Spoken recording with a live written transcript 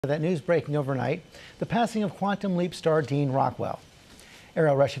That news breaking overnight, the passing of Quantum Leap star Dean Stockwell.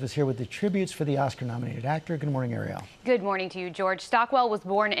 Ariel Rushev is here with the tributes for the Oscar-nominated actor. Good morning, Ariel. Good morning to you, George. Stockwell was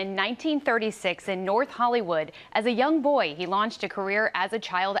born in 1936 in North Hollywood. As a young boy, he launched a career as a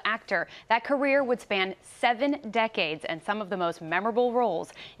child actor. That career would span 7 decades and some of the most memorable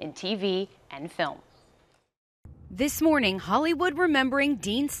roles in TV and film. This morning, Hollywood remembering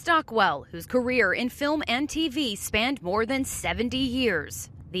Dean Stockwell, whose career in film and TV spanned more than 70 years.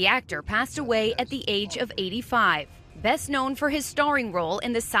 The actor passed away at the age of 85, best known for his starring role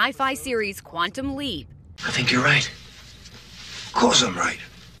in the sci-fi series Quantum Leap. I think you're right. Of course I'm right.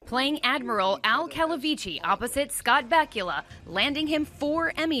 Playing Admiral Al Calavici opposite Scott Bakula, landing him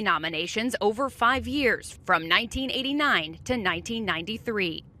 4 Emmy nominations over 5 years, from 1989 to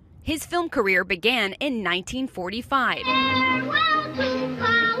 1993. His film career began in 1945.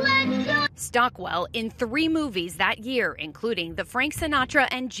 Stockwell in 3 movies that year, including the Frank Sinatra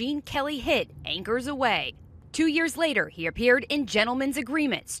and Gene Kelly hit Anchors Away. 2 years later, he appeared in Gentleman's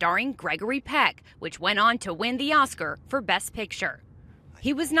Agreement, starring Gregory Peck, which went on to win the Oscar for Best Picture.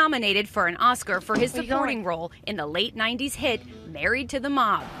 He was nominated for an Oscar for his supporting role in the late 90s hit Married to the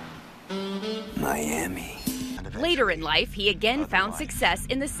Mob. Miami. Later in life, he again found success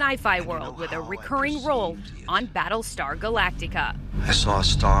in the sci-fi world with a recurring role on Battlestar Galactica. I saw a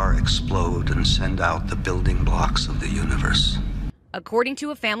star explode and send out the building blocks of the universe. According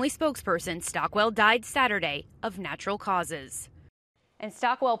to a family spokesperson, Stockwell died Saturday of natural causes. And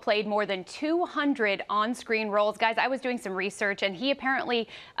Stockwell played more than 200 on-screen roles. Guys, I was doing some research, and he apparently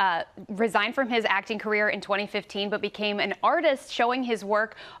resigned from his acting career in 2015, but became an artist showing his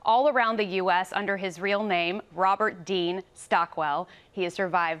work all around the U.S. under his real name, Robert Dean Stockwell. He is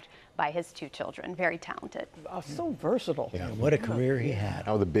survived by his 2 children. Very talented. So versatile. Yeah, what a career he had.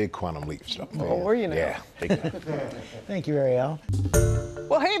 I was a big Quantum Leap stuff. Oh, were you now? Yeah. Thank you, Ariel.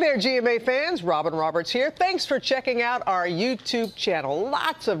 Well, hey there, GMA fans. Robin Roberts here. Thanks for checking out our YouTube channel.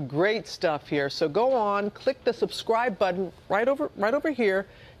 Lots of great stuff here. So go on, click the subscribe button right over here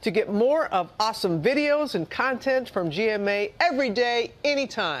to get more of awesome videos and content from GMA every day,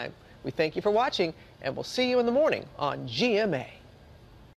 anytime. We thank you for watching, and we'll see you in the morning on GMA.